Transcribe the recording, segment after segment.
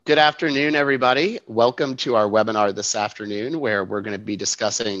Good afternoon, everybody. Welcome to our webinar this afternoon, where we're going to be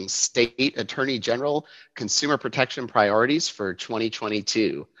discussing State Attorney General Consumer Protection Priorities for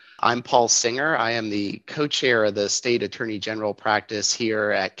 2022. I'm Paul Singer. I am the co-chair of the State Attorney General practice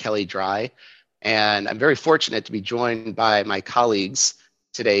here at Kelley Drye, and I'm very fortunate to be joined by my colleagues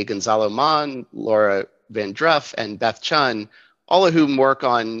today, Gonzalo Mon, Laura Van Druff, and Beth Chun, all of whom work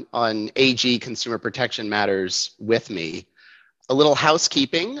on AG consumer protection matters with me. A little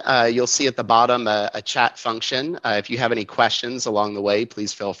housekeeping. You'll see at the bottom a chat function. If you have any questions along the way,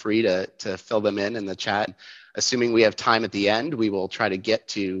 please feel free to fill them in the chat. Assuming we have time at the end, we will try to get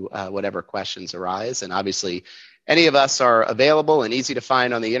to whatever questions arise. And obviously, any of us are available and easy to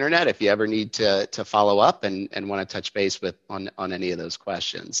find on the internet if you ever need to follow up and want to touch base on any of those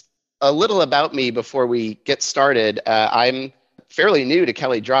questions. A little about me before we get started. I'm fairly new to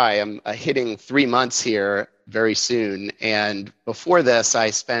Kelley Drye. I'm hitting 3 months here very soon. And before this, I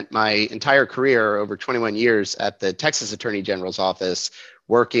spent my entire career, over 21 years, at the Texas Attorney General's office,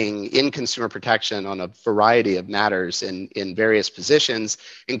 working in consumer protection on a variety of matters in various positions,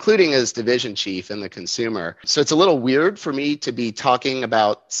 including as division chief in the consumer. So it's a little weird for me to be talking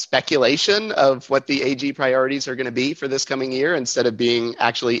about speculation of what the AG priorities are going to be for this coming year instead of being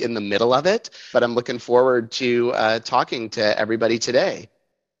actually in the middle of it. But I'm looking forward to talking to everybody today.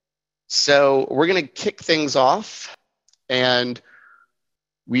 So we're going to kick things off, and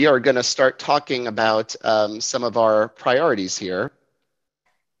we are going to start talking about some of our priorities here.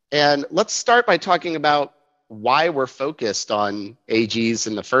 And let's start by talking about why we're focused on AGs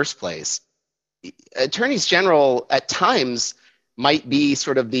in the first place. Attorneys general at times might be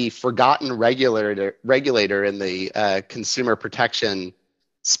sort of the forgotten regulator in the consumer protection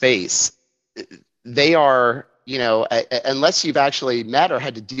space. They are, unless you've actually met or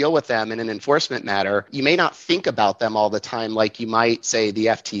had to deal with them in an enforcement matter, you may not think about them all the time like you might, say, the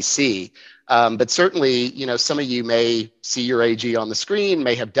FTC. But certainly, some of you may see your AG on the screen,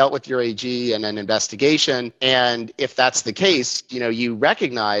 may have dealt with your AG in an investigation. And if that's the case, you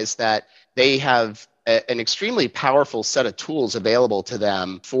recognize that they have an extremely powerful set of tools available to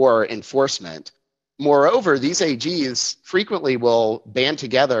them for enforcement. Moreover, these AGs frequently will band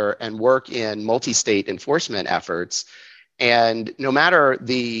together and work in multi-state enforcement efforts. And no matter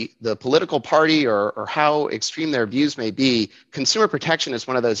the political party or how extreme their views may be, consumer protection is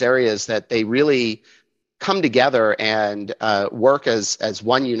one of those areas that they really come together and work as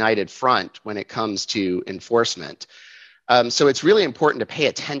one united front when it comes to enforcement. So it's really important to pay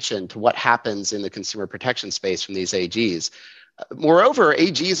attention to what happens in the consumer protection space from these AGs. Moreover,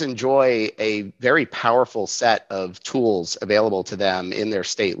 AGs enjoy a very powerful set of tools available to them in their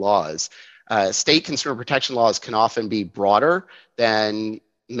state laws. State consumer protection laws can often be broader than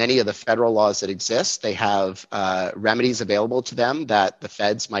many of the federal laws that exist. They have remedies available to them that the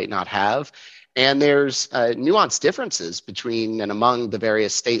feds might not have. And there's nuanced differences between and among the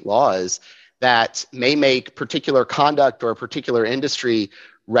various state laws that may make particular conduct or a particular industry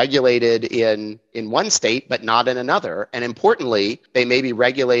regulated in one state, but not in another. And importantly, they may be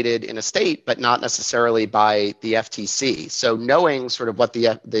regulated in a state, but not necessarily by the FTC. So knowing sort of what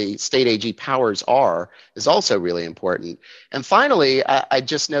the state AG powers are is also really important. And finally, I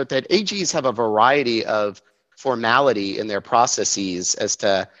just note that AGs have a variety of formality in their processes as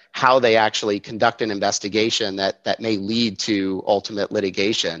to how they actually conduct an investigation that may lead to ultimate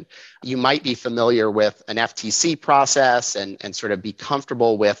litigation. You might be familiar with an FTC process and sort of be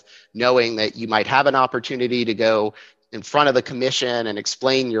comfortable with knowing that you might have an opportunity to go in front of the commission and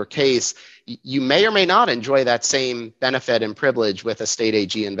explain your case. You may or may not enjoy that same benefit and privilege with a state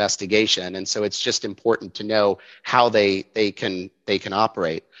AG investigation. And so it's just important to know how they can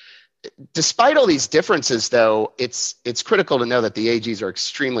operate. Despite all these differences, though, it's critical to know that the AGs are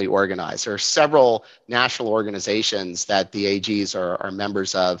extremely organized. There are several national organizations that the AGs are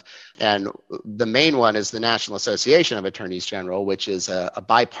members of, and the main one is the National Association of Attorneys General, which is a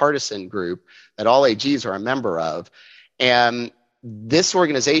bipartisan group that all AGs are a member of. And this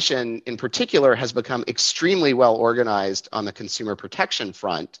organization in particular has become extremely well organized on the consumer protection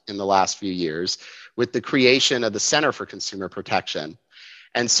front in the last few years with the creation of the Center for Consumer Protection.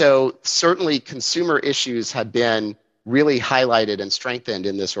 And so certainly consumer issues have been really highlighted and strengthened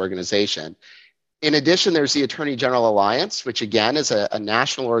in this organization. In addition, there's the Attorney General Alliance, which again is a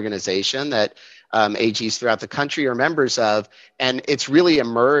national organization that AGs throughout the country are members of, and it's really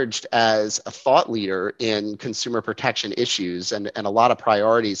emerged as a thought leader in consumer protection issues, and a lot of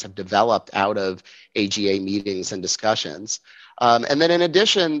priorities have developed out of AGA meetings and discussions. And then in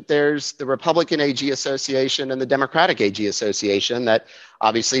addition, there's the Republican AG Association and the Democratic AG Association that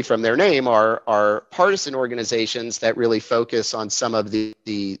obviously from their name are partisan organizations that really focus on some of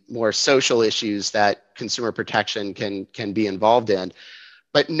the more social issues that consumer protection can be involved in.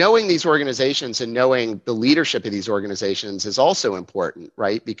 But knowing these organizations and knowing the leadership of these organizations is also important,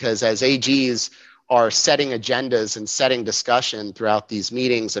 right? Because as AGs are setting agendas and setting discussion throughout these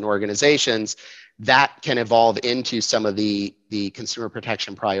meetings and organizations, that can evolve into some of the consumer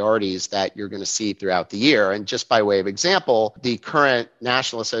protection priorities that you're going to see throughout the year. And just by way of example, the current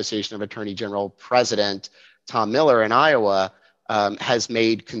National Association of Attorney General President, Tom Miller in Iowa, has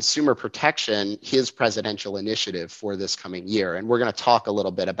made consumer protection his presidential initiative for this coming year. And we're going to talk a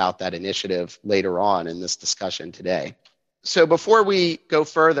little bit about that initiative later on in this discussion today. So before we go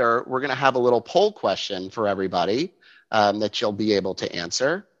further, we're going to have a little poll question for everybody that you'll be able to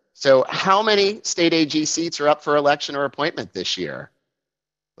answer. So how many state AG seats are up for election or appointment this year?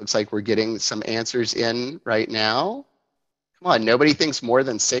 Looks like we're getting some answers in right now. Come on, nobody thinks more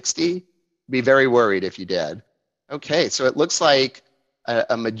than 60? Be very worried if you did. Okay, so it looks like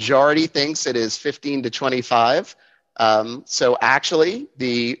a majority thinks it is 15 to 25. So actually,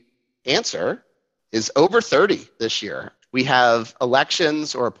 the answer is over 30 this year. We have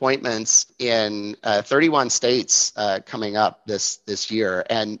elections or appointments in 31 states coming up this year,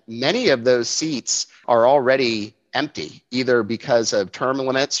 and many of those seats are already empty, either because of term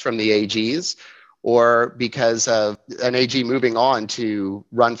limits from the AGs or because of an AG moving on to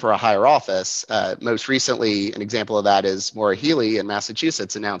run for a higher office. Most recently, an example of that is Maura Healey in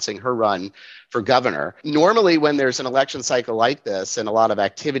Massachusetts announcing her run for governor. Normally, when there's an election cycle like this and a lot of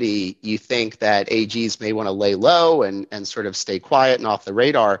activity, you think that AGs may want to lay low and sort of stay quiet and off the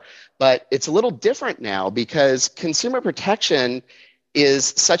radar. But it's a little different now because consumer protection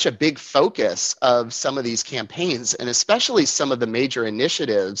is such a big focus of some of these campaigns, and especially some of the major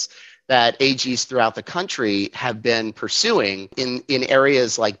initiatives that AGs throughout the country have been pursuing in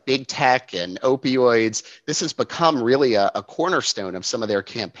areas like big tech and opioids. This has become really a cornerstone of some of their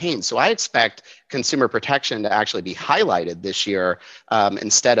campaigns. So I expect consumer protection to actually be highlighted this year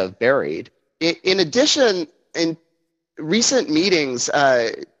instead of buried. In addition, in recent meetings,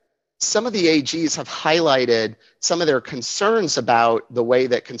 some of the AGs have highlighted some of their concerns about the way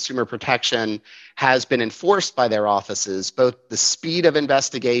that consumer protection has been enforced by their offices, both the speed of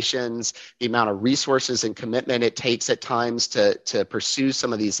investigations, the amount of resources and commitment it takes at times to pursue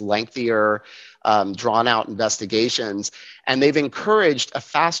some of these lengthier, drawn-out investigations. And they've encouraged a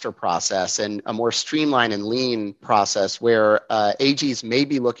faster process and a more streamlined and lean process where AGs may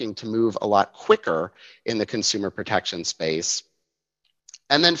be looking to move a lot quicker in the consumer protection space.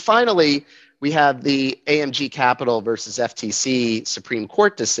 And then finally, we have the AMG Capital versus FTC Supreme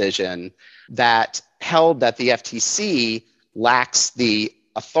Court decision that held that the FTC lacks the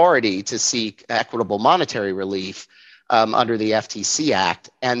authority to seek equitable monetary relief under the FTC Act.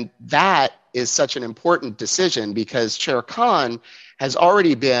 And that is such an important decision because Chair Khan has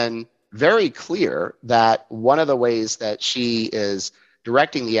already been very clear that one of the ways that she is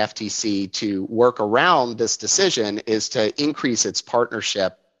directing the FTC to work around this decision is to increase its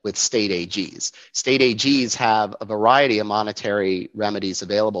partnership with state AGs. State AGs have a variety of monetary remedies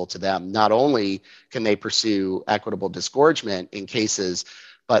available to them. Not only can they pursue equitable disgorgement in cases,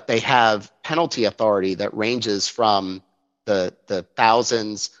 but they have penalty authority that ranges from the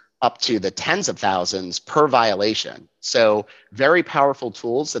thousands up to the tens of thousands per violation. So very powerful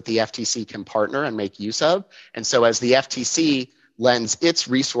tools that the FTC can partner and make use of. And so as the FTC lends its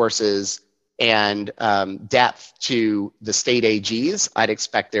resources and depth to the state AGs, I'd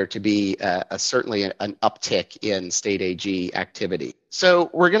expect there to be certainly an uptick in state AG activity.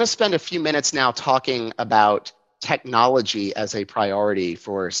 So we're going to spend a few minutes now talking about technology as a priority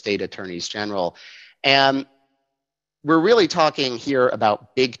for state attorneys general. And we're really talking here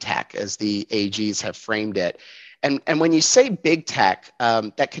about big tech as the AGs have framed it. And when you say big tech,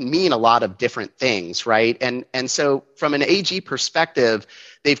 that can mean a lot of different things, right? And so from an AG perspective,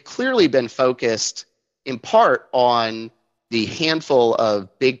 they've clearly been focused in part on the handful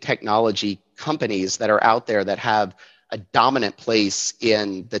of big technology companies that are out there that have a dominant place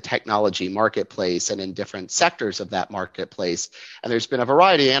in the technology marketplace and in different sectors of that marketplace. And there's been a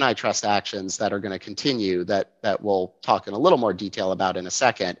variety of antitrust actions that are going to continue that we'll talk in a little more detail about in a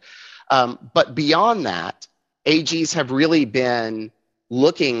second. But beyond that, AGs have really been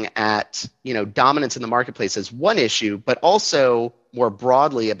looking at, dominance in the marketplace as one issue, but also more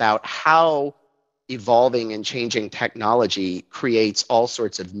broadly about how evolving and changing technology creates all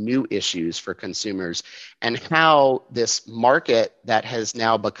sorts of new issues for consumers, and how this market that has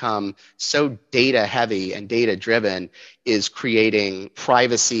now become so data heavy and data driven is creating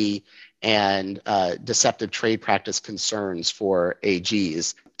privacy and deceptive trade practice concerns for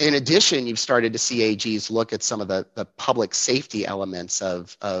AGs. In addition, you've started to see AGs look at some of the public safety elements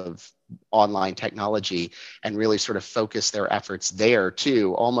of online technology and really sort of focus their efforts there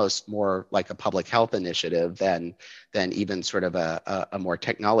too, almost more like a public health initiative than even sort of a more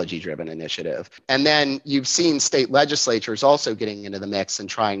technology-driven initiative. And then you've seen state legislatures also getting into the mix and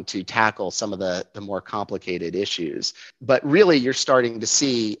trying to tackle some of the more complicated issues. But really, you're starting to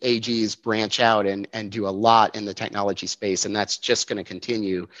see AGs branch out and do a lot in the technology space, and that's just going to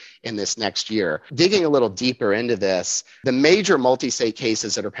continue in this next year. Digging a little deeper into this, the major multi-state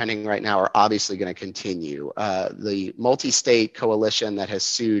cases that are pending right now are obviously going to continue. The multi-state coalition that has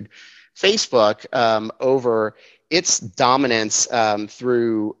sued Facebook over its dominance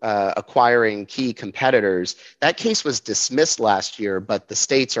through acquiring key competitors, that case was dismissed last year, but the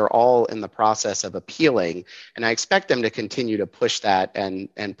states are all in the process of appealing, and I expect them to continue to push that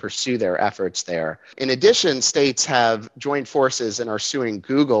and pursue their efforts there. In addition, states have joined forces and are suing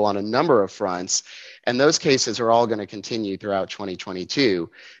Google on a number of fronts, and those cases are all going to continue throughout 2022.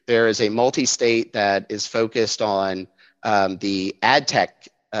 There is a multi-state that is focused on the ad tech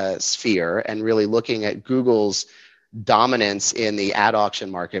sphere and really looking at Google's dominance in the ad auction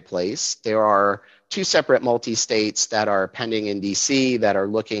marketplace. There are two separate multi-states that are pending in DC that are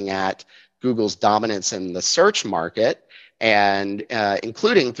looking at Google's dominance in the search market, and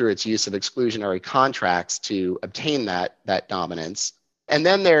including through its use of exclusionary contracts to obtain that dominance. And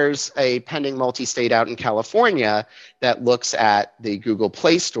then there's a pending multi-state out in California that looks at the Google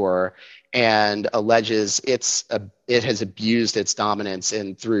Play Store and alleges it has abused its dominance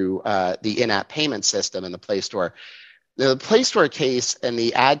through the in-app payment system in the Play Store. The Play Store case and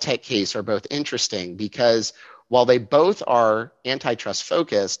the ad tech case are both interesting because while they both are antitrust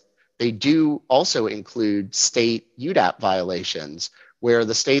focused, they do also include state UDAP violations where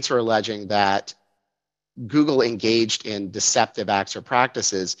the states are alleging that Google engaged in deceptive acts or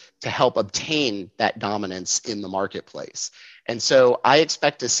practices to help obtain that dominance in the marketplace. And so I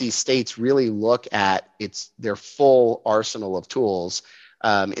expect to see states really look at their full arsenal of tools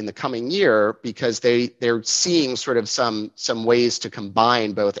in the coming year, because they're seeing sort of some ways to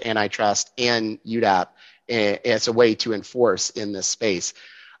combine both antitrust and UDAP as a way to enforce in this space.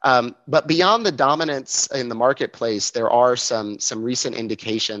 But beyond the dominance in the marketplace, there are some recent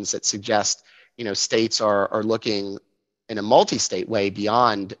indications that suggest states are looking in a multi-state way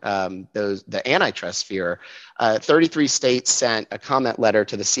beyond the antitrust sphere. 33 states sent a comment letter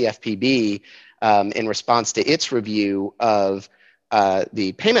to the CFPB in response to its review of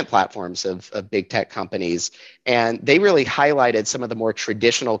the payment platforms of big tech companies. And they really highlighted some of the more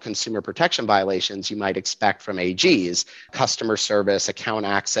traditional consumer protection violations you might expect from AGs: customer service, account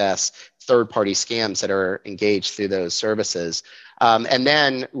access, third-party scams that are engaged through those services. And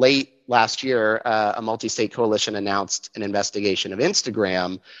then late last year, a multi-state coalition announced an investigation of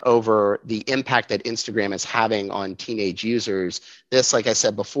Instagram over the impact that Instagram is having on teenage users. This, like I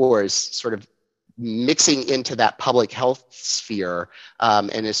said before, is sort of mixing into that public health sphere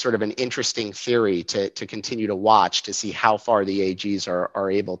and is sort of an interesting theory to continue to watch to see how far the AGs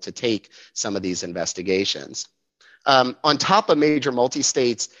are able to take some of these investigations. On top of major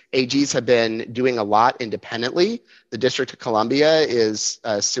multi-states, AGs have been doing a lot independently. The District of Columbia is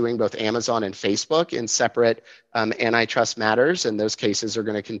suing both Amazon and Facebook in separate antitrust matters, and those cases are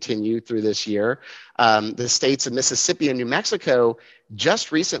going to continue through this year. The states of Mississippi and New Mexico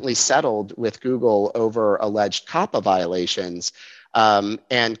just recently settled with Google over alleged COPPA violations.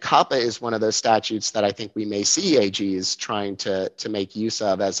 And COPPA is one of those statutes that I think we may see AGs trying to make use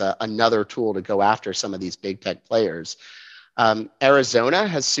of as another tool to go after some of these big tech players. Arizona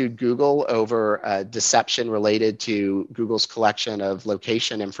has sued Google over deception related to Google's collection of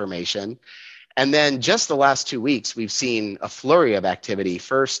location information. And then just the last 2 weeks, we've seen a flurry of activity.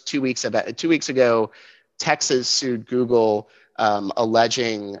 First, 2 weeks ago, Texas sued Google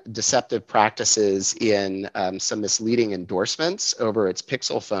alleging deceptive practices in some misleading endorsements over its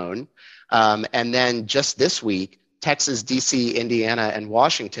Pixel phone. And then just this week, Texas, DC, Indiana, and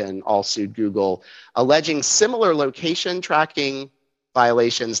Washington all sued Google, alleging similar location tracking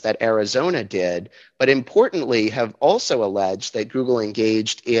violations that Arizona did, but importantly have also alleged that Google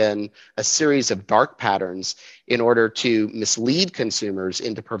engaged in a series of dark patterns in order to mislead consumers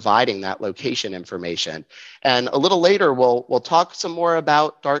into providing that location information. And a little later, we'll talk some more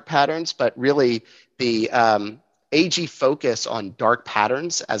about dark patterns, but really the AG focus on dark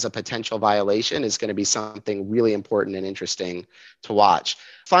patterns as a potential violation is going to be something really important and interesting to watch.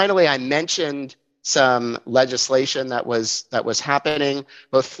 Finally, I mentioned some legislation that was happening.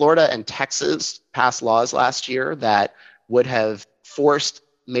 Both Florida and Texas passed laws last year that would have forced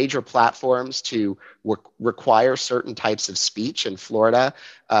major platforms to require certain types of speech. In Florida,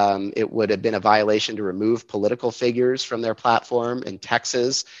 it would have been a violation to remove political figures from their platform. In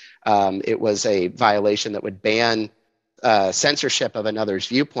Texas, it was a violation that would ban censorship of another's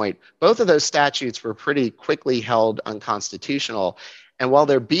viewpoint. Both of those statutes were pretty quickly held unconstitutional. And while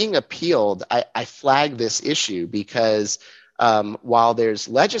they're being appealed, I flag this issue because while there's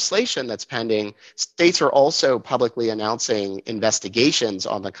legislation that's pending, states are also publicly announcing investigations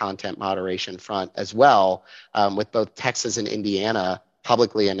on the content moderation front as well, with both Texas and Indiana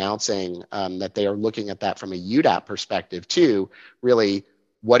publicly announcing that they are looking at that from a UDAP perspective too. Really,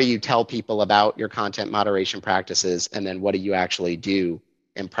 what do you tell people about your content moderation practices, and then what do you actually do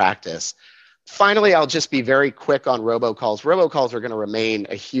in practice? Finally, I'll just be very quick on robocalls. Robocalls are going to remain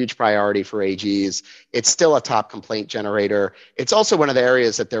a huge priority for AGs. It's still a top complaint generator. It's also one of the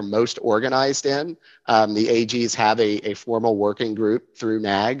areas that they're most organized in. The AGs have a formal working group through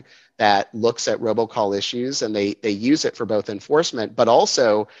NAG that looks at robocall issues, and they use it for both enforcement, but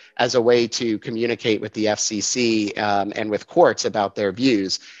also as a way to communicate with the FCC and with courts about their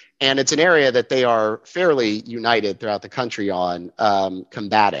views. And it's an area that they are fairly united throughout the country on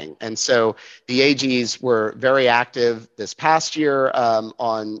combating. And so the AGs were very active this past year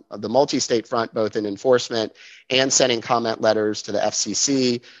on the multi-state front, both in enforcement and sending comment letters to the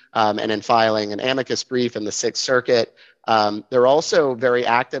FCC and in filing an amicus brief in the Sixth Circuit. They're also very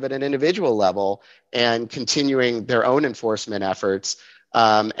active at an individual level and continuing their own enforcement efforts.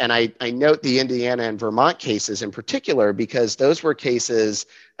 And I note the Indiana and Vermont cases in particular, because those were cases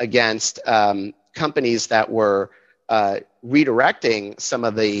against companies that were redirecting some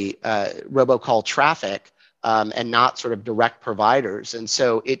of the robocall traffic and not sort of direct providers. And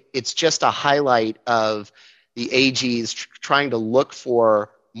so it's just a highlight of the AGs trying to look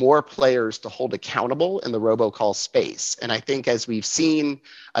for more players to hold accountable in the robocall space. And I think as we've seen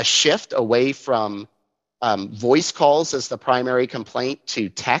a shift away from voice calls as the primary complaint to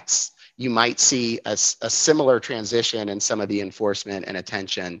text, you might see a similar transition in some of the enforcement and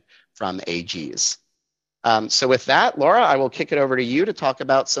attention from AGs. So with that, Laura, I will kick it over to you to talk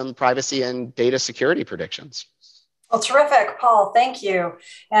about some privacy and data security predictions. Well, terrific, Paul. Thank you,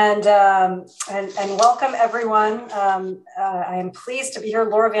 and welcome everyone. I am pleased to be here.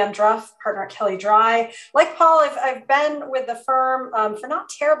 Laura Van Druff, partner at Kelley Drye. Like Paul, I've been with the firm for not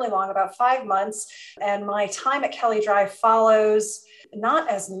terribly long, about 5 months, and my time at Kelley Drye follows not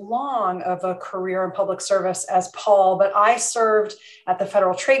as long of a career in public service as Paul, but I served at the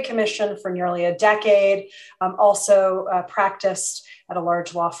Federal Trade Commission for nearly a decade. Also practiced at a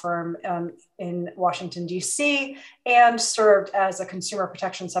large law firm in Washington, D.C., and served as a consumer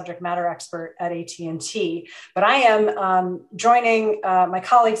protection subject matter expert at AT&T. But I am joining my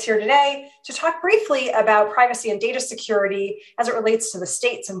colleagues here today to talk briefly about privacy and data security as it relates to the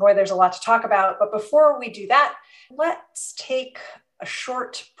states. And boy, there's a lot to talk about. But before we do that, let's take a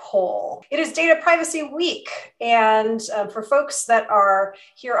short poll. It is Data Privacy Week. And for folks that are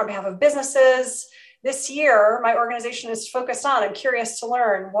here on behalf of businesses, this year, my organization is focused on, I'm curious to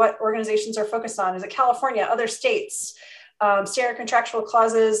learn what organizations are focused on. Is it California, other states, standard contractual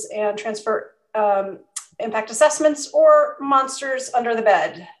clauses and transfer impact assessments, or monsters under the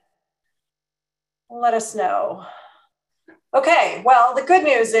bed? Let us know. Okay, well, the good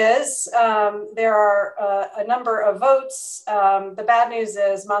news is there are a number of votes. The bad news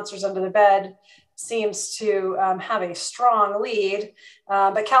is monsters under the bed seems to have a strong lead,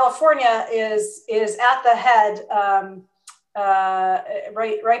 but California is at the head,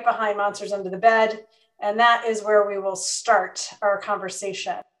 right behind monsters under the bed, and that is where we will start our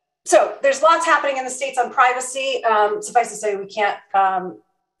conversation. So there's lots happening in the states on privacy. Suffice to say, we can't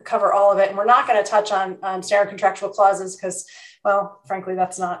cover all of it, and we're not going to touch on standard contractual clauses because, well, frankly,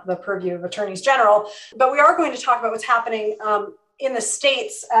 that's not the purview of attorneys general. But we are going to talk about what's happening in the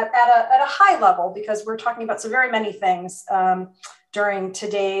states at a high level, because we're talking about so very many things during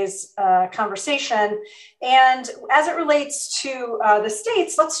today's conversation. And as it relates to the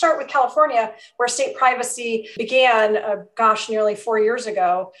states, let's start with California, where state privacy began, nearly 4 years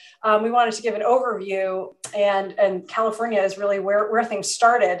ago. We wanted to give an overview, and California is really where things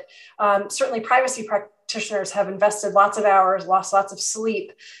started. Certainly privacy practitioners have invested lots of hours, lost lots of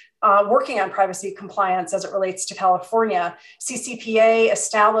sleep, working on privacy compliance as it relates to California. CCPA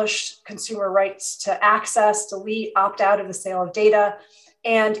established consumer rights to access, delete, opt out of the sale of data.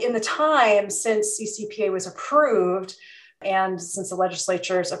 And in the time since CCPA was approved, and since the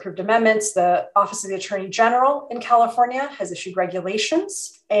legislature's approved amendments, the Office of the Attorney General in California has issued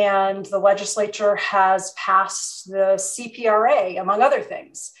regulations, and the legislature has passed the CPRA, among other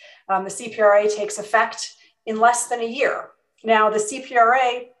things. The CPRA takes effect in less than a year. Now, the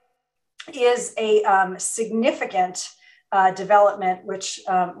CPRA is a significant development, which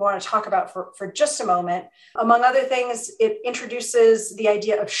I want to talk about for just a moment. Among other things, it introduces the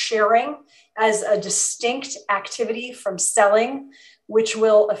idea of sharing as a distinct activity from selling, which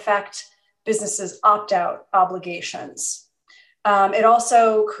will affect businesses' opt-out obligations. It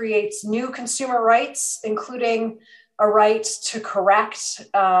also creates new consumer rights, including a right to correct,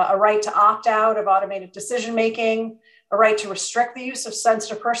 a right to opt out of automated decision-making, a right to restrict the use of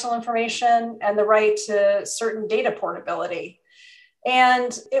sensitive personal information, and the right to certain data portability.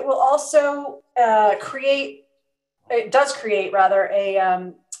 And it will also create a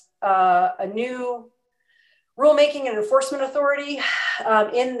new rulemaking and enforcement authority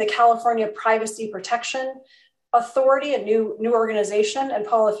in the California Privacy Protection Authority, a new organization. And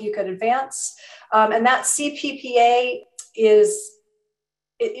Paul, if you could advance. And that CPPA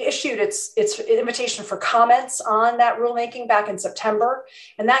it issued its invitation for comments on that rulemaking back in September.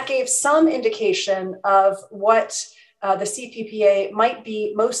 And that gave some indication of what the CPPA might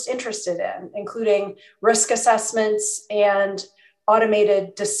be most interested in, including risk assessments and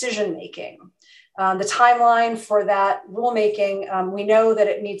automated decision-making. The timeline for that rulemaking, we know that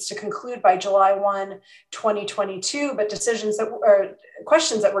it needs to conclude by July 1, 2022, but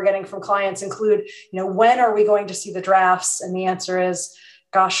questions that we're getting from clients include, when are we going to see the drafts? And the answer is,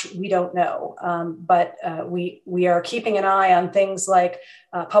 gosh, we don't know. But we are keeping an eye on things like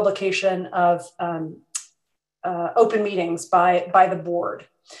publication of open meetings by the board.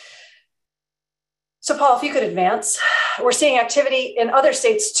 So Paul, if you could advance. We're seeing activity in other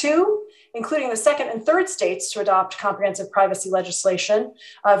states too, including the second and third states to adopt comprehensive privacy legislation.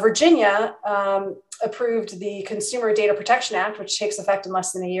 Virginia approved the Consumer Data Protection Act, which takes effect in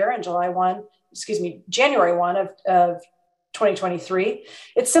less than a year on January 1 of 2023.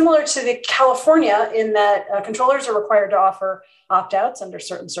 It's similar to the California in that controllers are required to offer opt-outs under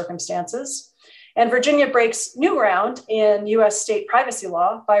certain circumstances. And Virginia breaks new ground in US state privacy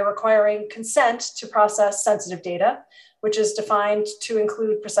law by requiring consent to process sensitive data, which is defined to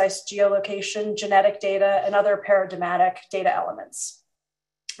include precise geolocation, genetic data, and other paradigmatic data elements.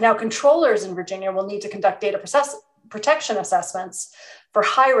 Now, controllers in Virginia will need to conduct data protection assessments for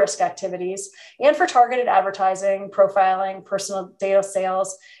high-risk activities and for targeted advertising, profiling, personal data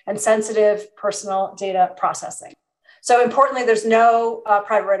sales, and sensitive personal data processing. So importantly, there's no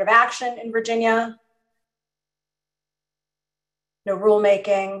private right of action in Virginia, no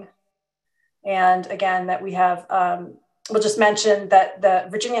rulemaking, and again, that we have, we'll just mention that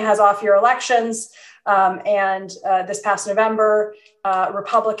Virginia has off-year elections, and this past November,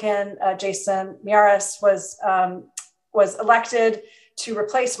 Republican Jason Miyares was elected to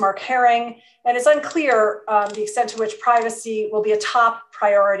replace Mark Herring, and it's unclear the extent to which privacy will be a top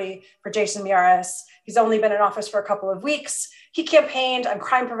priority for Jason Miyares. He's only been in office for a couple of weeks. He campaigned on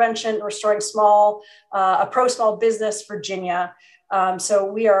crime prevention, restoring a pro-small business Virginia. So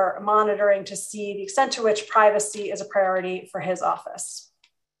we are monitoring to see the extent to which privacy is a priority for his office.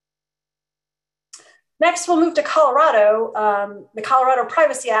 Next, we'll move to Colorado. The Colorado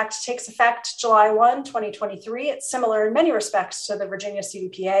Privacy Act takes effect July 1, 2023. It's similar in many respects to the Virginia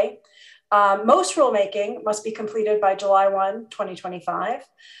CDPA. Most rulemaking must be completed by July 1, 2025.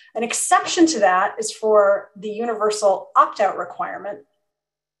 An exception to that is for the universal opt-out requirement.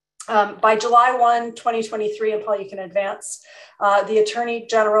 By July 1, 2023, and Paul, you can advance, the Attorney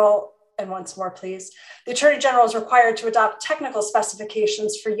General, and once more, please, the Attorney General is required to adopt technical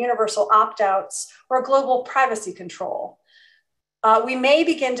specifications for universal opt-outs or global privacy control. We may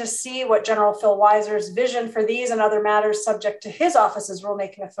begin to see what General Phil Weiser's vision for these and other matters subject to his office's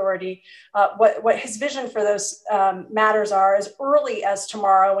rulemaking authority, what his vision for those matters are as early as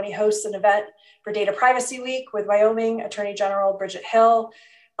tomorrow when he hosts an event for Data Privacy Week with Wyoming Attorney General Bridget Hill,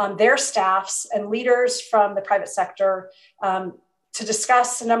 their staffs and leaders from the private sector to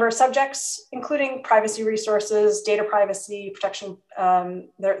discuss a number of subjects, including privacy resources, data privacy protection,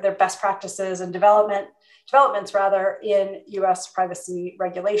 their best practices and developments in US privacy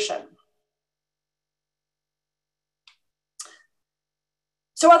regulation.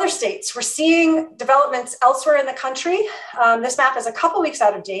 So other states, we're seeing developments elsewhere in the country. This map is a couple weeks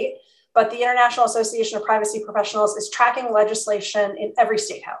out of date, but the International Association of Privacy Professionals is tracking legislation in every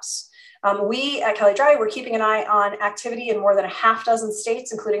state house. We at Kelley Drye, we're keeping an eye on activity in more than a half dozen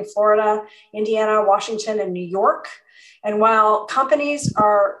states, including Florida, Indiana, Washington, and New York. And while companies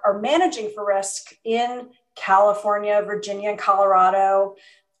are managing for risk in California, Virginia, and Colorado,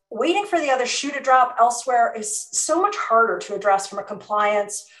 waiting for the other shoe to drop elsewhere is so much harder to address from a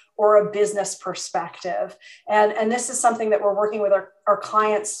compliance or a business perspective. And this is something that we're working with our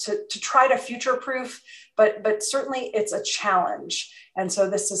clients to try to future-proof, but certainly it's a challenge. And so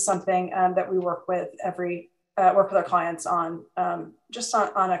this is something that we work with our clients on just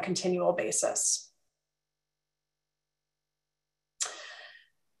on a continual basis.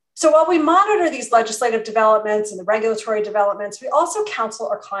 So while we monitor these legislative developments and the regulatory developments, we also counsel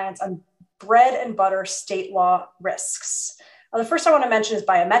our clients on bread and butter state law risks. The first I want to mention is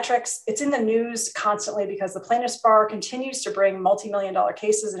biometrics. It's in the news constantly because the plaintiffs' bar continues to bring multi-million-dollar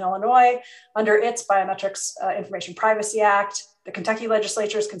cases in Illinois under its Biometrics Information Privacy Act. The Kentucky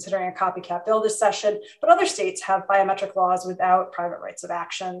legislature is considering a copycat bill this session, but other states have biometric laws without private rights of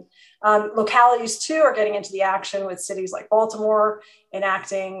action. Localities, too, are getting into the action with cities like Baltimore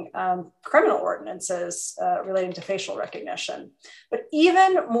enacting criminal ordinances relating to facial recognition. But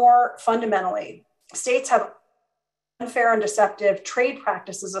even more fundamentally, states have unfair and deceptive trade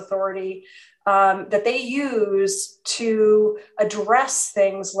practices authority that they use to address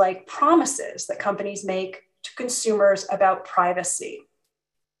things like promises that companies make to consumers about privacy.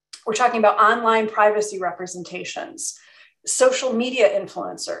 We're talking about online privacy representations, social media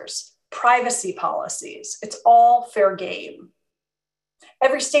influencers, privacy policies. It's all fair game.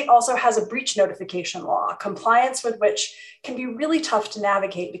 Every state also has a breach notification law, compliance with which can be really tough to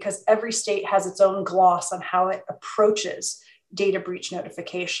navigate because every state has its own gloss on how it approaches data breach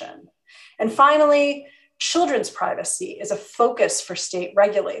notification. And finally, children's privacy is a focus for state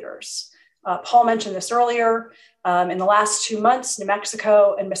regulators. Paul mentioned this earlier. In the last 2 months, New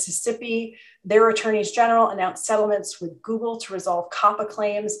Mexico and Mississippi, their attorneys general announced settlements with Google to resolve COPPA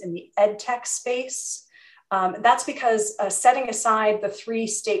claims in the EdTech space. That's because setting aside the 3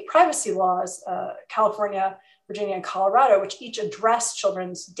 state privacy laws, California, Virginia, and Colorado, which each address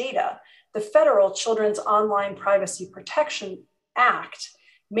children's data, the federal Children's Online Privacy Protection Act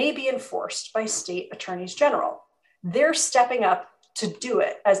may be enforced by state attorneys general. They're stepping up to do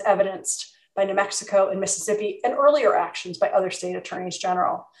it, as evidenced by New Mexico and Mississippi and earlier actions by other state attorneys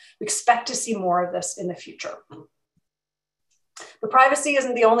general. We expect to see more of this in the future. But privacy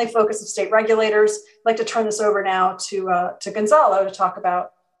isn't the only focus of state regulators. I'd like to turn this over now to Gonzalo to talk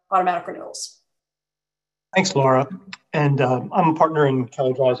about automatic renewals. Thanks, Laura. And I'm a partner in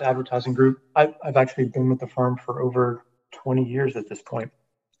Kelly Dry's advertising group. I've actually been with the firm for over 20 years at this point.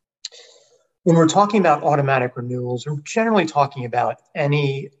 When we're talking about automatic renewals, we're generally talking about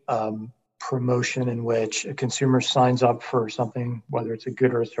any promotion in which a consumer signs up for something, whether it's a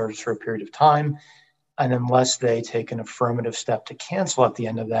good or a service, for a period of time, and unless they take an affirmative step to cancel at the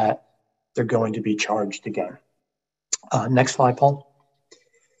end of that, they're going to be charged again. Next slide, Paul.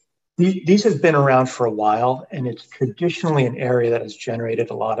 These have been around for a while, and it's traditionally an area that has generated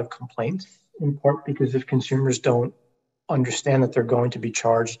a lot of complaints, in part because if consumers don't understand that they're going to be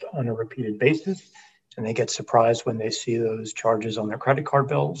charged on a repeated basis, and they get surprised when they see those charges on their credit card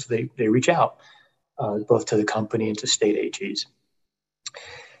bills, they reach out both to the company and to state AGs.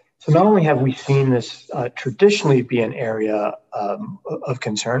 So not only have we seen this traditionally be an area of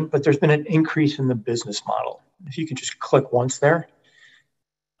concern, but there's been an increase in the business model. If you could just click once there.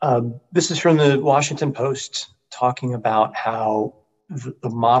 This is from the Washington Post talking about how the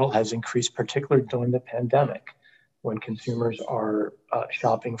model has increased, particularly during the pandemic, when consumers are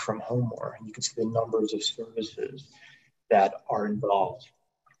shopping from home more. And you can see the numbers of services that are involved.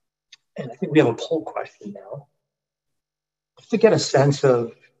 And I think we have a poll question now, just to get a sense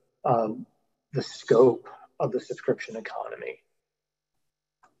of the scope of the subscription economy.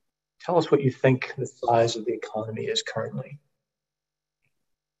 Tell us what you think the size of the economy is currently.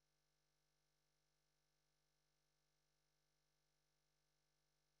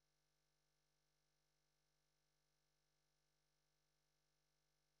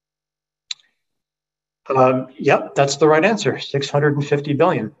 Yep, that's the right answer, 650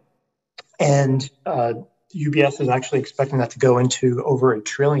 billion. And UBS is actually expecting that to go into over $1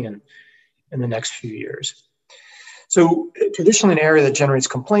 trillion in the next few years. So traditionally an area that generates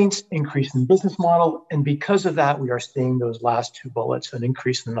complaints, increase in business model, and because of that, we are seeing those last 2 bullets, an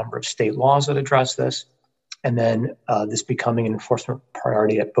increase in the number of state laws that address this, and then this becoming an enforcement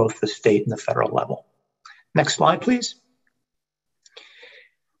priority at both the state and the federal level. Next slide, please.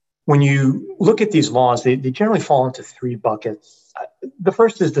 When you look at these laws, they generally fall into 3 buckets. The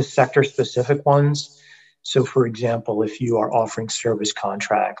first is the sector-specific ones. So for example, if you are offering service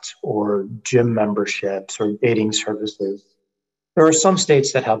contracts or gym memberships or dating services, there are some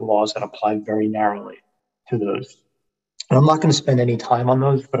states that have laws that apply very narrowly to those. And I'm not going to spend any time on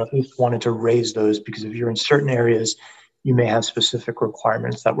those, but I at least wanted to raise those because if you're in certain areas, you may have specific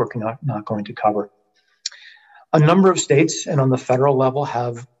requirements that we're not going to cover. A number of states and on the federal level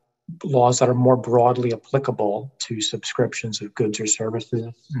have laws that are more broadly applicable to subscriptions of goods or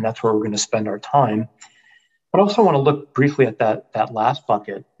services, and that's where we're going to spend our time. But I also want to look briefly at that last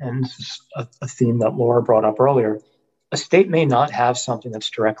bucket, and this is a theme that Laura brought up earlier. A state may not have something that's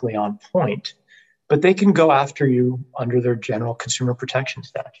directly on point, but they can go after you under their general consumer protection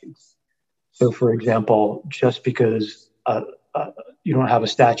statutes. So, for example, just because you don't have a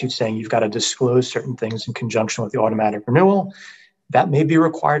statute saying you've got to disclose certain things in conjunction with the automatic renewal, that may be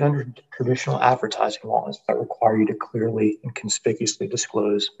required under traditional advertising laws that require you to clearly and conspicuously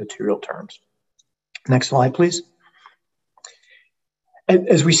disclose material terms. Next slide, please.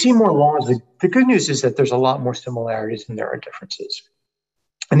 As we see more laws, the good news is that there's a lot more similarities than there are differences.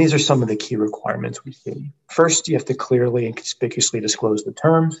 And these are some of the key requirements we see. First, you have to clearly and conspicuously disclose the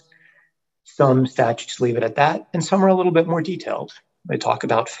terms. Some statutes leave it at that, and some are a little bit more detailed. They talk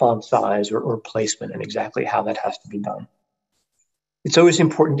about font size or placement and exactly how that has to be done. It's always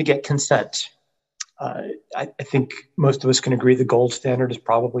important to get consent. I think most of us can agree the gold standard is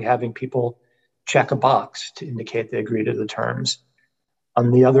probably having people check a box to indicate they agree to the terms.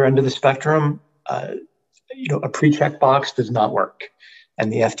 On the other end of the spectrum, a pre-check box does not work.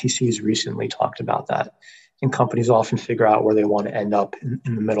 And the FTC has recently talked about that. And companies often figure out where they want to end up in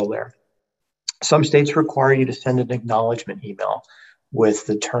the middle there. Some states require you to send an acknowledgement email with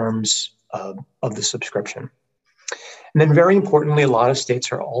the terms of the subscription. And then very importantly, a lot of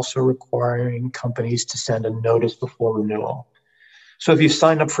states are also requiring companies to send a notice before renewal. So if you've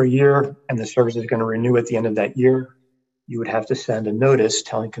signed up for a year and the service is going to renew at the end of that year, you would have to send a notice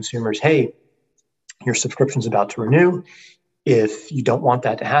telling consumers, hey, your subscription's about to renew. If you don't want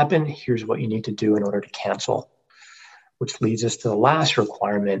that to happen, here's what you need to do in order to cancel. Which leads us to the last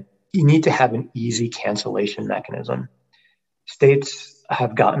requirement. You need to have an easy cancellation mechanism. States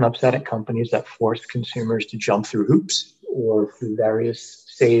have gotten upset at companies that force consumers to jump through hoops or through various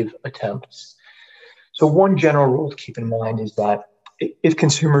save attempts. So one general rule to keep in mind is that if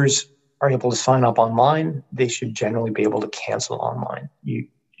consumers are able to sign up online, they should generally be able to cancel online. You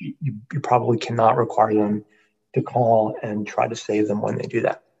probably cannot require them to call and try to save them when they do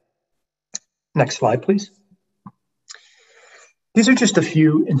that. Next slide, please. These are just a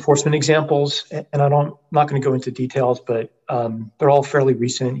few enforcement examples, and I'm not going to go into details, but they're all fairly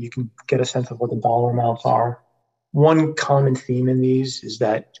recent. You can get a sense of what the dollar amounts are. One common theme in these is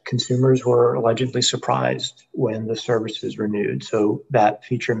that consumers were allegedly surprised when the service is renewed, so that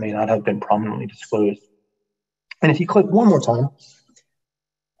feature may not have been prominently disclosed. And if you click one more time,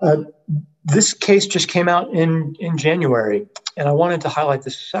 this case just came out in January, and I wanted to highlight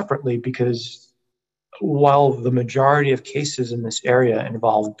this separately because while the majority of cases in this area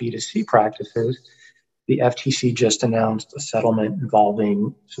involve B2C practices, the FTC just announced a settlement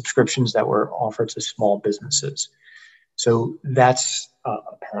involving subscriptions that were offered to small businesses. So that's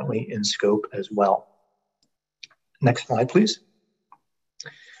apparently in scope as well. Next slide, please.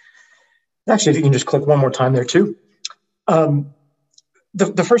 Actually, if you can just click one more time there too.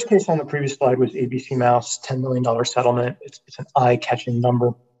 The first case on the previous slide was ABC Mouse, $10 million settlement. It's an eye-catching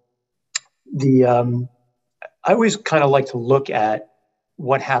number. I always kind of like to look at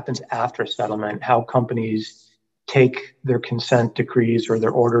what happens after a settlement, how companies take their consent decrees or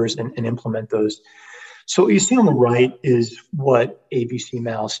their orders and implement those. So what you see on the right is what ABC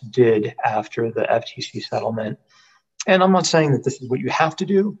Mouse did after the FTC settlement. And I'm not saying that this is what you have to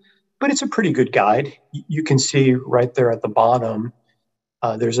do, but it's a pretty good guide. You can see right there at the bottom,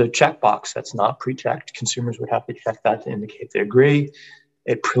 there's a checkbox that's not pre-checked. Consumers would have to check that to indicate they agree.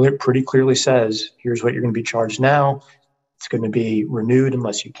 It pretty clearly says, here's what you're going to be charged now. It's going to be renewed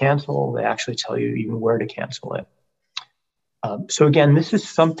unless you cancel. They actually tell you even where to cancel it. So again, this is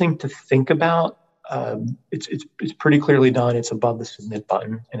something to think about. It's pretty clearly done. It's above the submit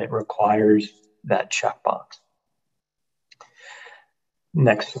button, and it requires that checkbox.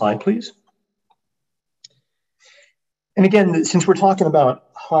 Next slide, please. And again, since we're talking about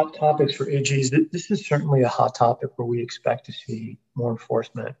hot topics for AGs, this is certainly a hot topic where we expect to see more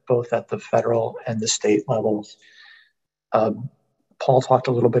enforcement, both at the federal and the state levels. Paul talked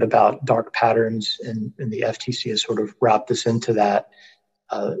a little bit about dark patterns, and the FTC has sort of wrapped this into that.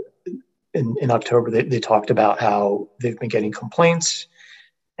 In October, they talked about how they've been getting complaints,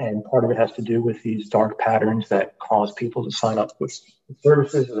 and part of it has to do with these dark patterns that cause people to sign up with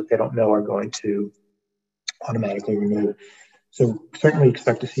services that they don't know are going to automatically renew. So certainly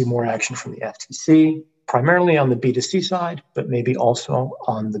expect to see more action from the FTC, primarily on the B2C side, but maybe also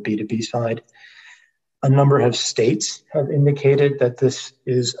on the B2B side. A number of states have indicated that this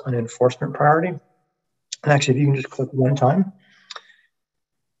is an enforcement priority. And actually, if you can just click one time,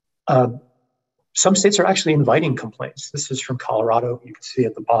 some states are actually inviting complaints. This is from Colorado. You can see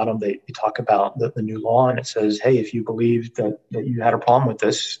at the bottom, they talk about the new law, and it says, hey, if you believe that you had a problem with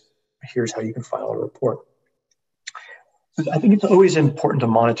this, here's how you can file a report. I think it's always important to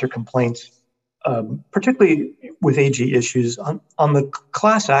monitor complaints, particularly with AG issues. On the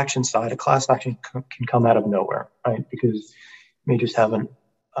class action side, a class action can come out of nowhere, right? Because you may just have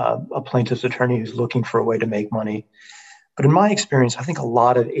a plaintiff's attorney who's looking for a way to make money. But in my experience, I think a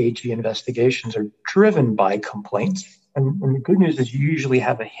lot of AG investigations are driven by complaints. And the good news is you usually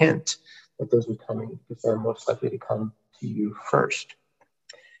have a hint that those are coming because they're most likely to come to you first.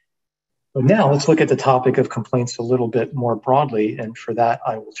 But now let's look at the topic of complaints a little bit more broadly. And for that,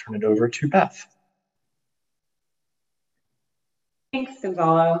 I will turn it over to Beth. Thanks,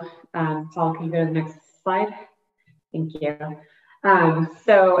 Gonzalo. Paul, can you go to the next slide? Thank you.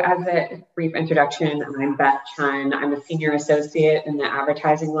 So as a brief introduction, I'm Beth Chun. I'm a senior associate in the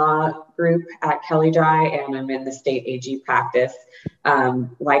advertising law group at Kelley Drye, and I'm in the state AG practice.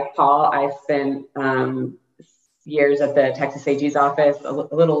 Like Paul, I spent years at the Texas AG's office, a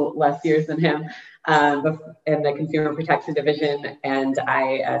little less years than him, in the Consumer Protection Division, and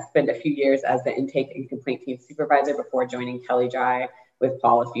I spent a few years as the intake and complaint team supervisor before joining Kelley Drye with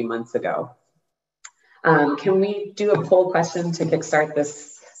Paul a few months ago. Can we do a poll question to kickstart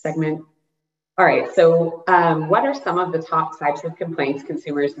this segment? All right, so what are some of the top types of complaints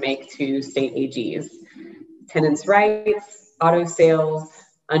consumers make to state AGs? Tenants' rights, auto sales,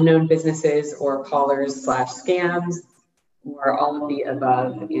 unknown businesses or callers/scams, or all of the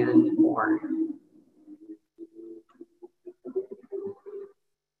above and more.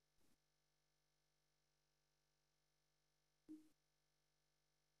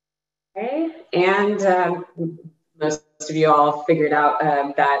 Okay, and most of you all figured out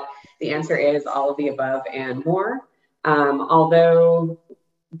that the answer is all of the above and more. Although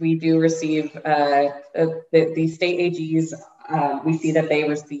we do receive the state AGs, we see that they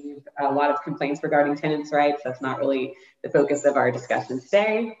receive a lot of complaints regarding tenants' rights. That's not really the focus of our discussion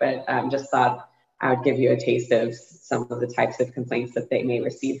today, but just thought I would give you a taste of some of the types of complaints that they may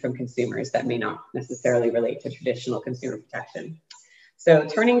receive from consumers that may not necessarily relate to traditional consumer protection. So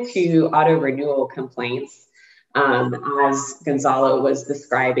turning to auto renewal complaints, as Gonzalo was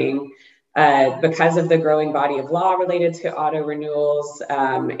describing, because of the growing body of law related to auto renewals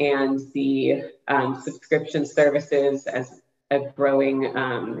and the subscription services as a growing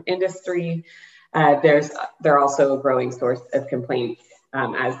industry, there are also a growing source of complaints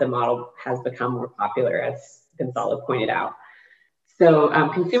as the model has become more popular, as Gonzalo pointed out. So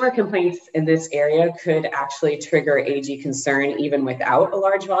consumer complaints in this area could actually trigger AG concern even without a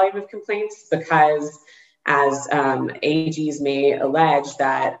large volume of complaints, because as AGs may allege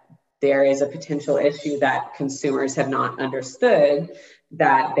that there is a potential issue that consumers have not understood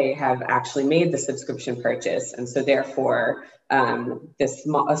that they have actually made the subscription purchase. And so therefore,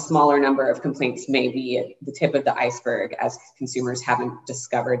 a smaller number of complaints may be the tip of the iceberg as consumers haven't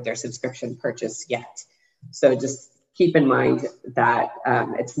discovered their subscription purchase yet. So just keep in mind that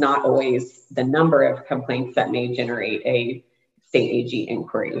it's not always the number of complaints that may generate a state AG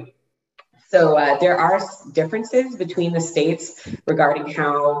inquiry. So there are differences between the states regarding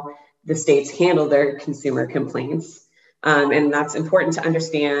how the states handle their consumer complaints. And that's important to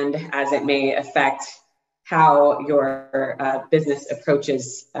understand as it may affect how your business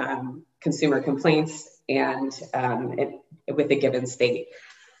approaches consumer complaints and with a given state.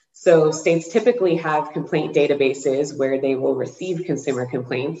 So states typically have complaint databases where they will receive consumer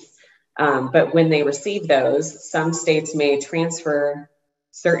complaints, but when they receive those, some states may transfer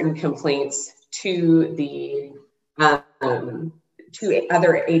certain complaints to the to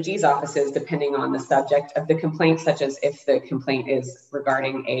other AG's offices, depending on the subject of the complaint, such as if the complaint is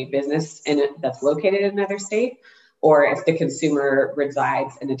regarding a business that's located in another state, or if the consumer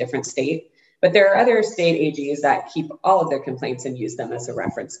resides in a different state. But there are other state AGs that keep all of their complaints and use them as a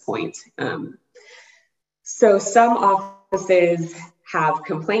reference point. So some offices have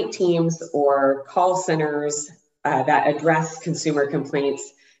complaint teams or call centers that address consumer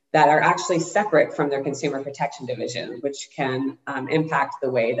complaints that are actually separate from their consumer protection division, which can impact the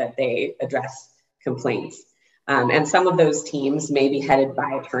way that they address complaints. And some of those teams may be headed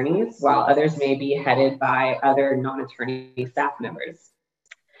by attorneys, while others may be headed by other non-attorney staff members.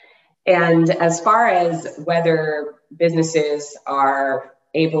 And as far as whether businesses are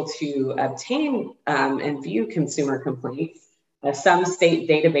able to obtain and view consumer complaints, Some state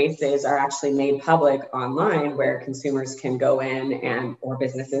databases are actually made public online where consumers can go in or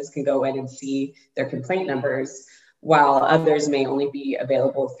businesses can go in and see their complaint numbers, while others may only be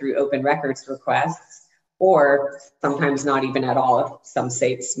available through open records requests, or sometimes not even at all. Some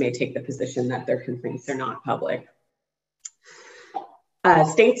states may take the position that their complaints are not public.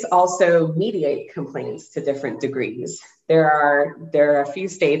 States also mediate complaints to different degrees. There are a few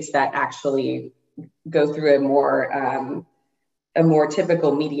states that actually go through a more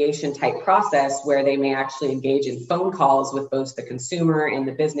typical mediation type process where they may actually engage in phone calls with both the consumer and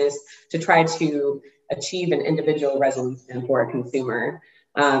the business to try to achieve an individual resolution for a consumer.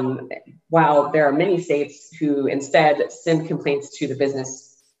 While there are many states who instead send complaints to the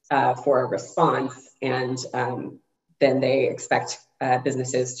business for a response, and then they expect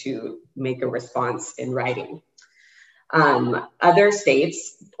businesses to make a response in writing. Other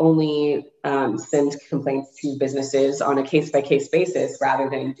states only send complaints to businesses on a case-by-case basis rather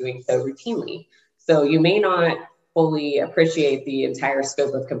than doing so routinely. So you may not fully appreciate the entire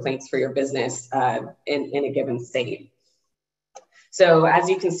scope of complaints for your business in a given state. So as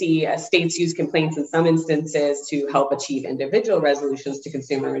you can see, states use complaints in some instances to help achieve individual resolutions to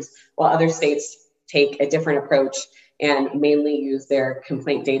consumers, while other states take a different approach and mainly use their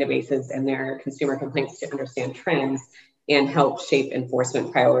complaint databases and their consumer complaints to understand trends and help shape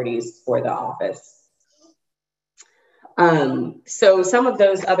enforcement priorities for the office. So some of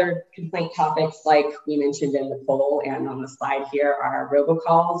those other complaint topics, like we mentioned in the poll and on the slide here, are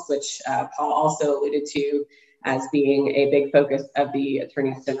robocalls, which Paul also alluded to as being a big focus of the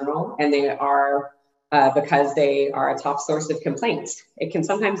attorneys general, and they are because they are a top source of complaints. It can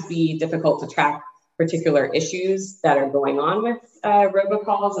sometimes be difficult to track particular issues that are going on with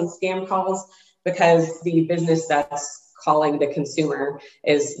robocalls and scam calls because the business that's calling the consumer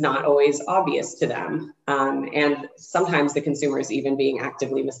is not always obvious to them. And sometimes the consumer is even being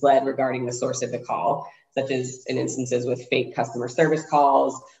actively misled regarding the source of the call, such as in instances with fake customer service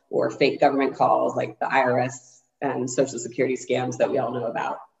calls or fake government calls like the IRS and Social Security scams that we all know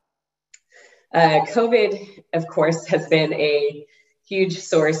about. COVID, of course, has been a huge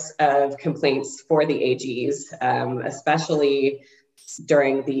source of complaints for the AGs, especially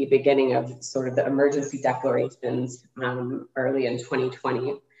during the beginning of sort of the emergency declarations early in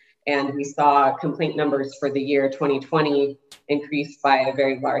 2020. And we saw complaint numbers for the year 2020 increase by a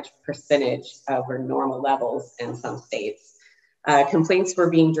very large percentage over normal levels in some states. Complaints were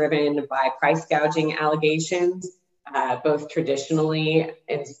being driven by price gouging allegations, both traditionally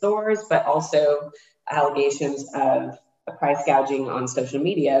in stores, but also allegations of price gouging on social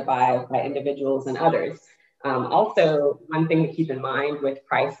media by individuals and others. Also, one thing to keep in mind with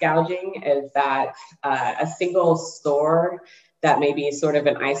price gouging is that a single store that may be sort of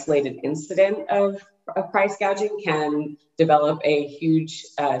an isolated incident of price gouging can develop a huge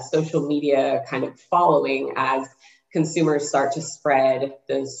social media kind of following as consumers start to spread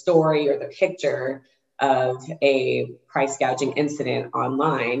the story or the picture of a price gouging incident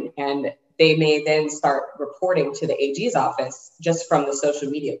online. And they may then start reporting to the AG's office just from the social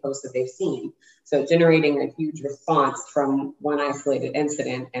media posts that they've seen. So generating a huge response from one isolated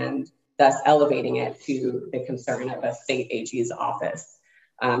incident and thus elevating it to the concern of a state AG's office.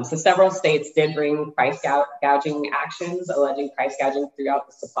 So several states did bring price gouging actions, alleging price gouging throughout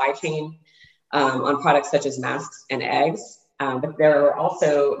the supply chain on products such as masks and eggs. But there are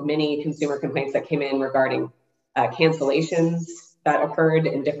also many consumer complaints that came in regarding cancellations that occurred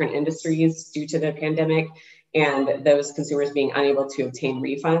in different industries due to the pandemic, and those consumers being unable to obtain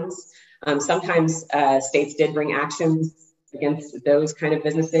refunds. Sometimes states did bring actions against those kind of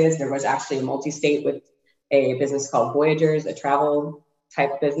businesses. There was actually a multi-state with a business called Voyagers, a travel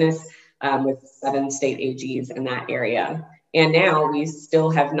type business with 7 state AGs in that area. And now we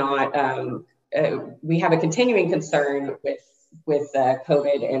still have not, we have a continuing concern with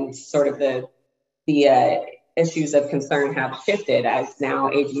COVID, and sort of the issues of concern have shifted as now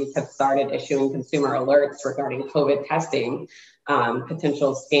AGs have started issuing consumer alerts regarding COVID testing,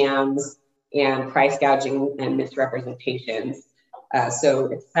 potential scams, and price gouging and misrepresentations. So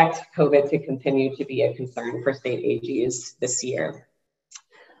expect COVID to continue to be a concern for state AGs this year.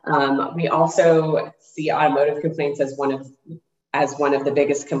 We also see automotive complaints as one of the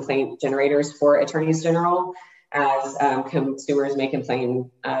biggest complaint generators for attorneys general, as consumers may complain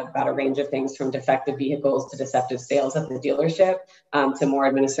about a range of things from defective vehicles to deceptive sales at the dealership to more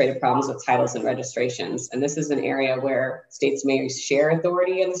administrative problems with titles and registrations. And this is an area where states may share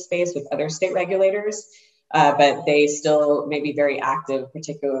authority in the space with other state regulators, but they still may be very active,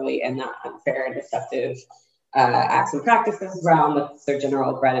 particularly in the unfair and deceptive acts and practices realm. That's their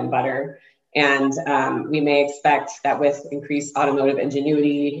general bread and butter. And we may expect that with increased automotive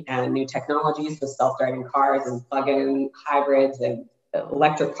ingenuity and new technologies with self-driving cars and plug-in hybrids and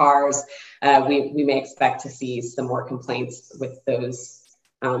electric cars, we may expect to see some more complaints with those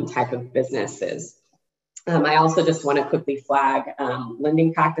type of businesses. I also just want to quickly flag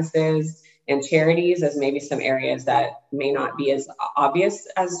lending practices and charities as maybe some areas that may not be as obvious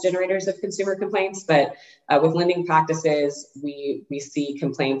as generators of consumer complaints, but with lending practices, we see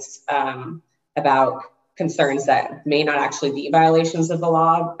complaints about concerns that may not actually be violations of the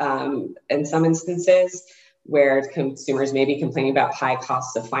law in some instances, where consumers may be complaining about high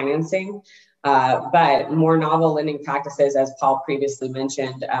costs of financing. But more novel lending practices, as Paul previously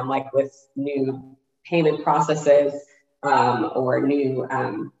mentioned, like with new payment processes or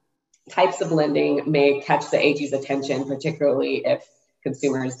new types of lending, may catch the AG's attention, particularly if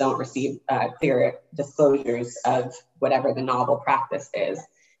consumers don't receive clear disclosures of whatever the novel practice is.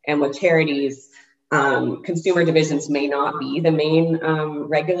 And with charities, consumer divisions may not be the main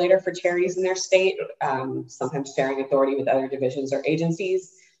regulator for charities in their state, sometimes sharing authority with other divisions or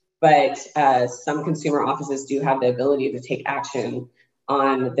agencies, but some consumer offices do have the ability to take action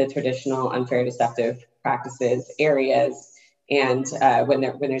on the traditional unfair deceptive practices areas, and when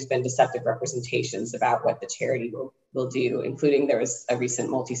there's been deceptive representations about what the charity will do, including there was a recent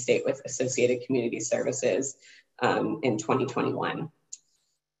multi-state with Associated Community Services in 2021.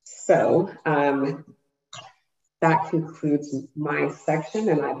 So that concludes my section,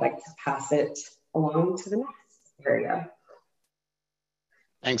 and I'd like to pass it along to the next area.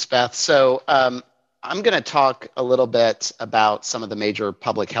 Thanks, Beth. So I'm going to talk a little bit about some of the major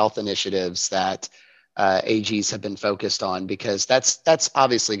public health initiatives that AGs have been focused on, because that's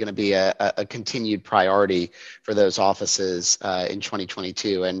obviously going to be a continued priority for those offices in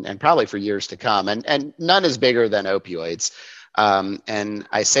 2022 and probably for years to come. And none is bigger than opioids. And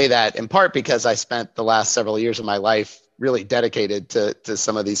I say that in part because I spent the last several years of my life really dedicated to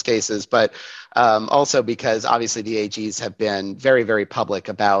some of these cases, but also because obviously the AGs have been very, very public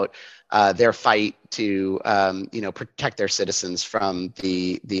about their fight to protect their citizens from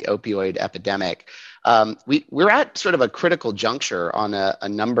the opioid epidemic. We're at sort of a critical juncture on a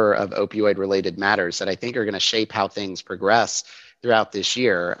number of opioid-related matters that I think are going to shape how things progress throughout this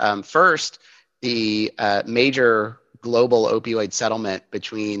year. First, the major global opioid settlement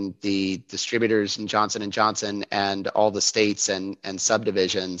between the distributors in Johnson & Johnson and all the states and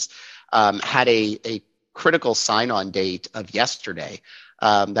subdivisions had a critical sign-on date of yesterday.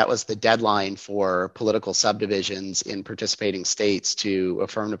 That was the deadline for political subdivisions in participating states to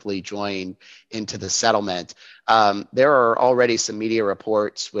affirmatively join into the settlement. There are already some media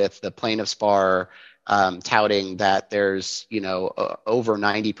reports with the plaintiffs' bar touting that there's over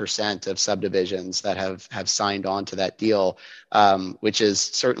 90% of subdivisions that have signed on to that deal, which is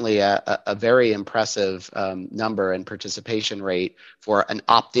certainly a very impressive number and participation rate for an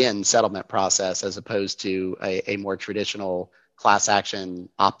opt-in settlement process as opposed to a more traditional class action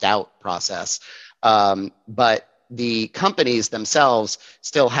opt-out process. But the companies themselves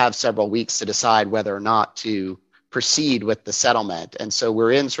still have several weeks to decide whether or not to proceed with the settlement. And so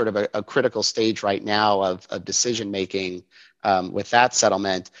we're in sort of a critical stage right now of decision-making with that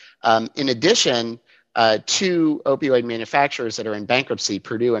settlement. In addition, two opioid manufacturers that are in bankruptcy,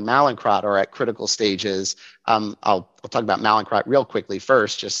 Purdue and Mallinckrodt, are at critical stages. I'll talk about Mallinckrodt real quickly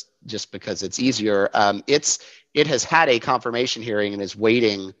first, just because it's easier. It has had a confirmation hearing and is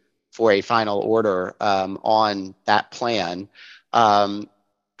waiting for a final order on that plan.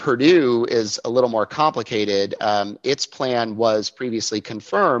 Purdue is a little more complicated. Its plan was previously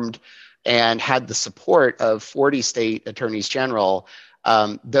confirmed and had the support of 40 state attorneys general.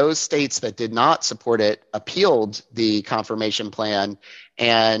 Those states that did not support it appealed the confirmation plan,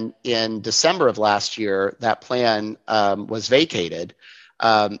 and in December of last year, that plan was vacated.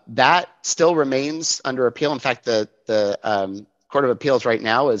 That still remains under appeal. In fact, the Court of Appeals right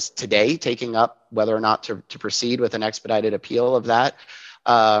now is today taking up whether or not to proceed with an expedited appeal of that.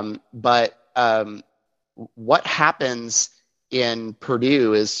 But what happens in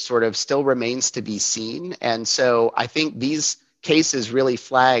Purdue is sort of still remains to be seen. And so I think these cases really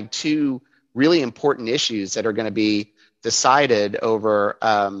flag two really important issues that are going to be decided over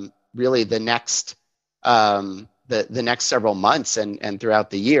really the next the next several months and throughout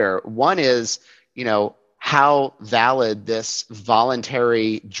the year. One is, how valid this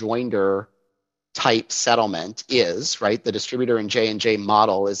voluntary joinder type settlement is, right? The distributor and J&J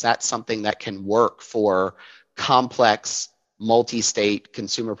model, is that something that can work for complex multi-state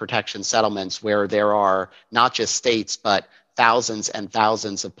consumer protection settlements where there are not just states, but thousands and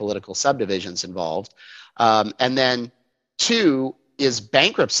thousands of political subdivisions involved? And then two, is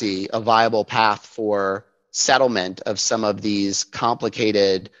bankruptcy a viable path for settlement of some of these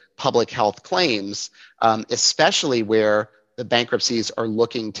complicated public health claims, especially where the bankruptcies are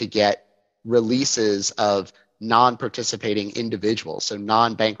looking to get releases of non-participating individuals, so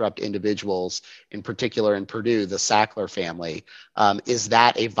non-bankrupt individuals, in particular in Purdue, the Sackler family. Is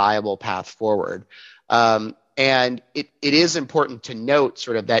that a viable path forward? And it is important to note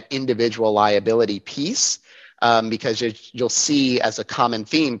sort of that individual liability piece, because you'll see as a common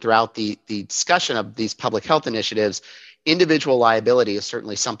theme throughout the discussion of these public health initiatives, individual liability is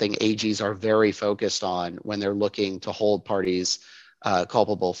certainly something AGs are very focused on when they're looking to hold parties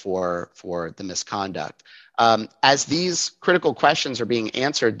culpable for the misconduct. As these critical questions are being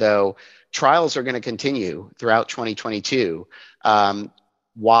answered, though, trials are going to continue throughout 2022.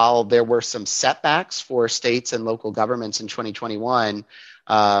 While there were some setbacks for states and local governments in 2021,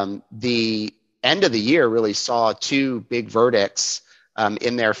 the end of the year really saw two big verdicts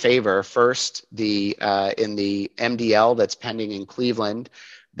in their favor. First, in the MDL that's pending in Cleveland,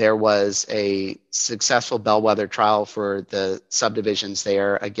 there was a successful bellwether trial for the subdivisions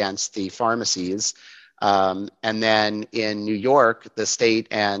there against the pharmacies. And then in New York, the state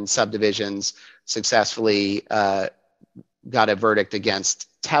and subdivisions successfully got a verdict against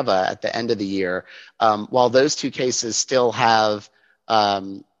Teva at the end of the year. While those two cases still have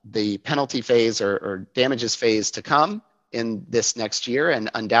the penalty phase or damages phase to come in this next year, and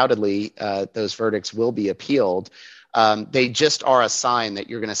undoubtedly those verdicts will be appealed, they just are a sign that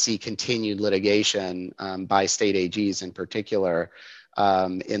you're going to see continued litigation by state AGs in particular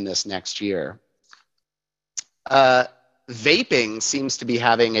in this next year. Vaping seems to be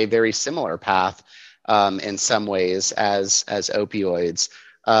having a very similar path in some ways as opioids.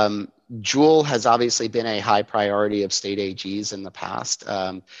 Juul has obviously been a high priority of state AGs in the past.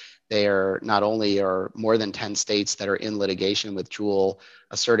 There not only are more than 10 states that are in litigation with Juul,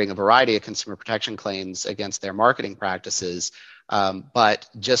 asserting a variety of consumer protection claims against their marketing practices, but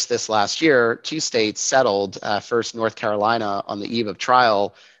just this last year, 2 states settled. First, North Carolina on the eve of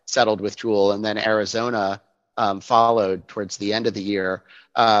trial settled with Juul, and then Arizona followed towards the end of the year.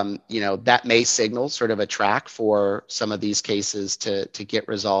 That may signal sort of a track for some of these cases to get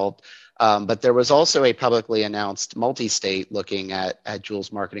resolved. But there was also a publicly announced multi-state looking at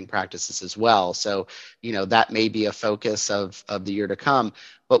Juul's marketing practices as well. So, that may be a focus of the year to come.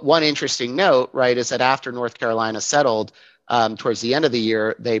 But one interesting note, right, is that after North Carolina settled towards the end of the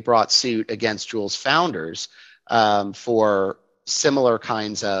year, they brought suit against Juul's founders for similar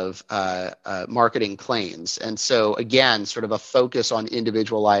kinds of marketing claims. And so again, sort of a focus on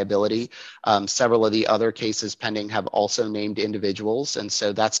individual liability. Several of the other cases pending have also named individuals. And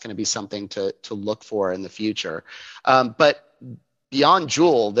so that's going to be something to look for in the future. But beyond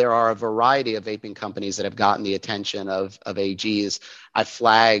Juul, there are a variety of vaping companies that have gotten the attention of AGs. I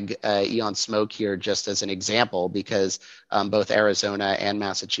flag Eon Smoke here just as an example because both Arizona and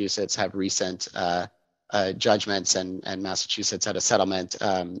Massachusetts have recent judgments, and Massachusetts had a settlement,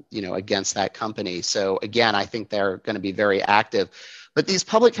 against that company. So again, I think they're going to be very active. But these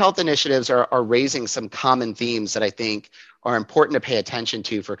public health initiatives are raising some common themes that I think are important to pay attention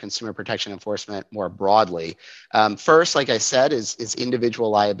to for consumer protection enforcement more broadly. First, like I said, is individual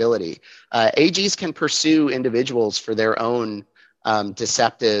liability. AGs can pursue individuals for their own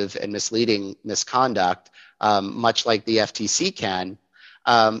deceptive and misleading misconduct, much like the FTC can.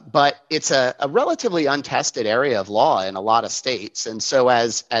 But it's a relatively untested area of law in a lot of states. And so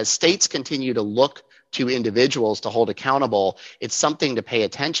as states continue to look to individuals to hold accountable, it's something to pay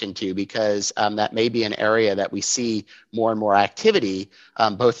attention to because that may be an area that we see more and more activity,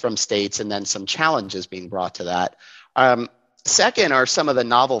 both from states and then some challenges being brought to that. Second are some of the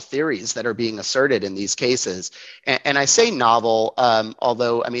novel theories that are being asserted in these cases. And I say novel,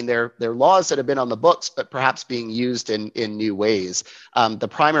 although, they're laws that have been on the books, but perhaps being used in new ways. The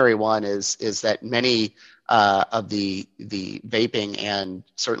primary one is that many of the vaping and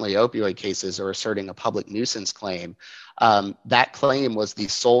certainly opioid cases are asserting a public nuisance claim. That claim was the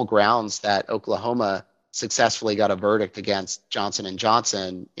sole grounds that Oklahoma successfully got a verdict against Johnson &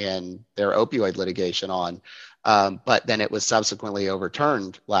 Johnson in their opioid litigation on. But then it was subsequently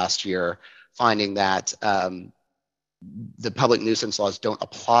overturned last year, finding that the public nuisance laws don't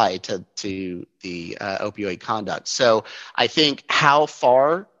apply to the opioid conduct. So I think how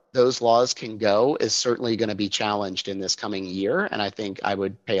far those laws can go is certainly going to be challenged in this coming year. And I think I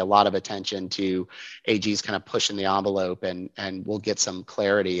would pay a lot of attention to AGs kind of pushing the envelope, and we'll get some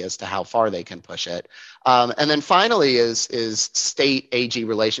clarity as to how far they can push it. And then finally is state AG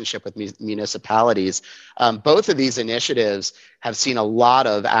relationship with municipalities. Both of these initiatives have seen a lot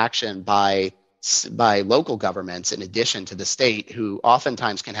of action by by local governments in addition to the state, who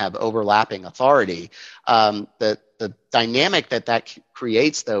oftentimes can have overlapping authority. The dynamic that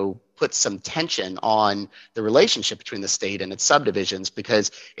creates, though, puts some tension on the relationship between the state and its subdivisions,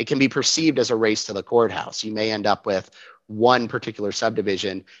 because it can be perceived as a race to the courthouse. You may end up with one particular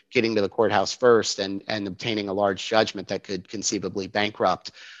subdivision getting to the courthouse first and obtaining a large judgment that could conceivably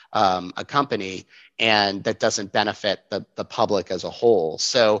bankrupt a company, and that doesn't benefit the public as a whole.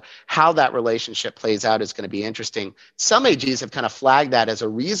 So how that relationship plays out is going to be interesting. Some AGs have kind of flagged that as a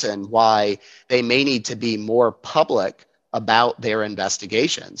reason why they may need to be more public about their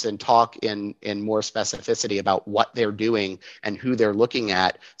investigations and talk in more specificity about what they're doing and who they're looking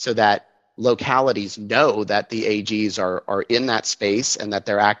at, so that localities know that the AGs are in that space and that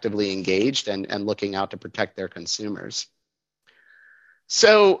they're actively engaged and looking out to protect their consumers.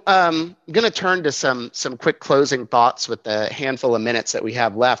 So I'm going to turn to some quick closing thoughts with the handful of minutes that we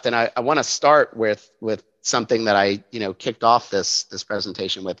have left. And I want to start with something that I kicked off this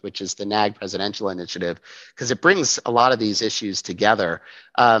presentation with, which is the NAG Presidential Initiative, because it brings a lot of these issues together.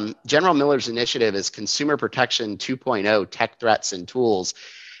 General Miller's initiative is Consumer Protection 2.0, Tech Threats and Tools.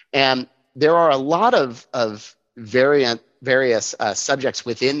 And there are a lot of various subjects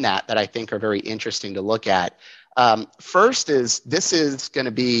within that I think are very interesting to look at. First this is going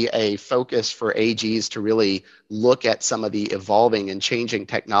to be a focus for AGs to really look at some of the evolving and changing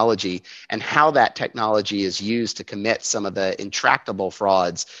technology and how that technology is used to commit some of the intractable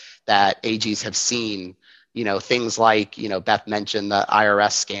frauds that AGs have seen. Things like, Beth mentioned the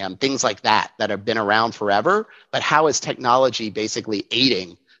IRS scam, things like that have been around forever, but how is technology basically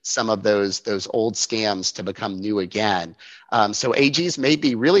aiding some of those old scams to become new again? So AGs may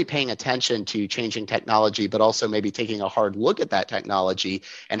be really paying attention to changing technology, but also maybe taking a hard look at that technology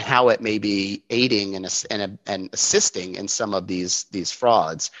and how it may be aiding and assisting in some of these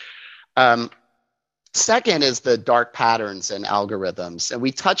frauds. Second is the dark patterns and algorithms. And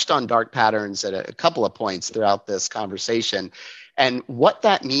we touched on dark patterns at a couple of points throughout this conversation. And what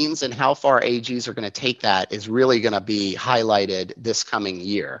that means and how far AGs are going to take that is really going to be highlighted this coming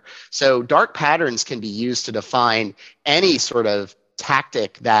year. So dark patterns can be used to define any sort of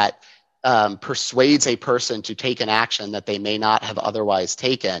tactic that persuades a person to take an action that they may not have otherwise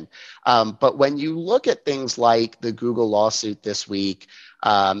taken. But when you look at things like the Google lawsuit this week,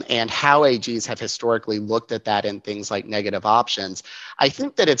 and how AGs have historically looked at that in things like negative options, I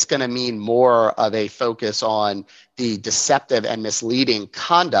think that it's going to mean more of a focus on the deceptive and misleading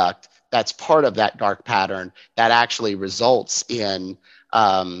conduct that's part of that dark pattern that actually results in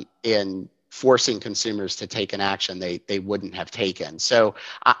forcing consumers to take an action they wouldn't have taken. So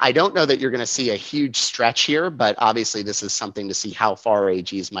I don't know that you're going to see a huge stretch here, but obviously this is something to see how far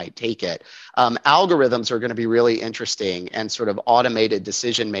AGs might take it. Algorithms are going to be really interesting, and sort of automated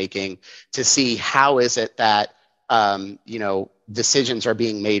decision making to see how is it that decisions are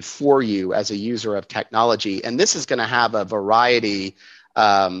being made for you as a user of technology. And this is going to have a variety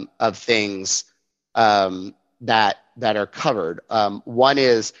of things that are covered. One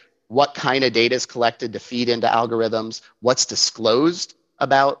is what kind of data is collected to feed into algorithms, what's disclosed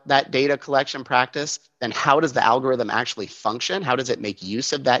about that data collection practice, then how does the algorithm actually function? How does it make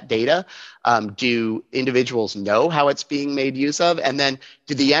use of that data? Do individuals know how it's being made use of? And then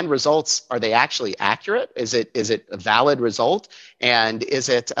do the end results, are they actually accurate? Is it a valid result? And is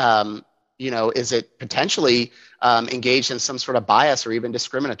it potentially engaged in some sort of bias or even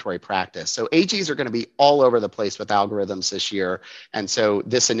discriminatory practice? So AGs are going to be all over the place with algorithms this year. And so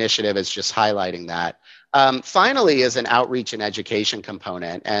this initiative is just highlighting that. Finally is an outreach and education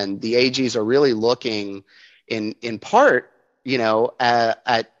component. And the AGs are really looking in part,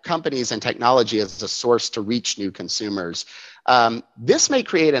 at companies and technology as a source to reach new consumers. This may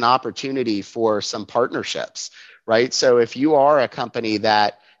create an opportunity for some partnerships, right? So if you are a company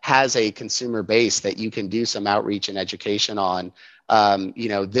that has a consumer base that you can do some outreach and education on,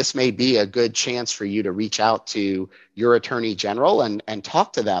 this may be a good chance for you to reach out to your attorney general and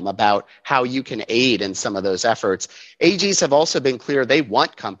talk to them about how you can aid in some of those efforts. AGs have also been clear they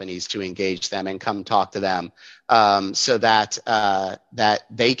want companies to engage them and come talk to them, so that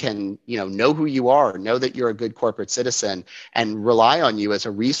they can know who you are, know that you're a good corporate citizen, and rely on you as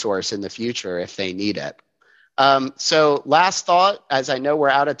a resource in the future if they need it. So last thought, as I know we're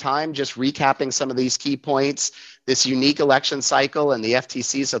out of time, just recapping some of these key points. This unique election cycle and the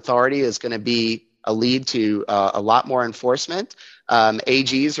FTC's authority is going to be a lead to a lot more enforcement.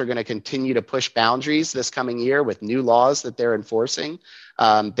 AGs are going to continue to push boundaries this coming year with new laws that they're enforcing.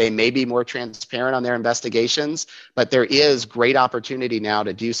 They may be more transparent on their investigations, but there is great opportunity now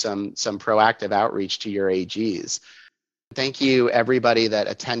to do some proactive outreach to your AGs. Thank you, everybody that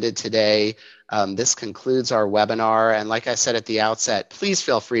attended today. This concludes our webinar. And like I said at the outset, please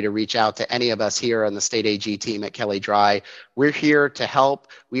feel free to reach out to any of us here on the State AG team at Kelley Drye. We're here to help.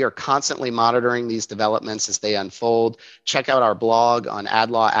 We are constantly monitoring these developments as they unfold. Check out our blog on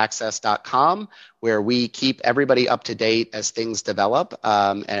adlawaccess.com, where we keep everybody up to date as things develop.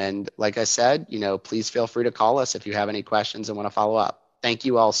 And like I said, please feel free to call us if you have any questions and want to follow up. Thank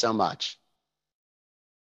you all so much.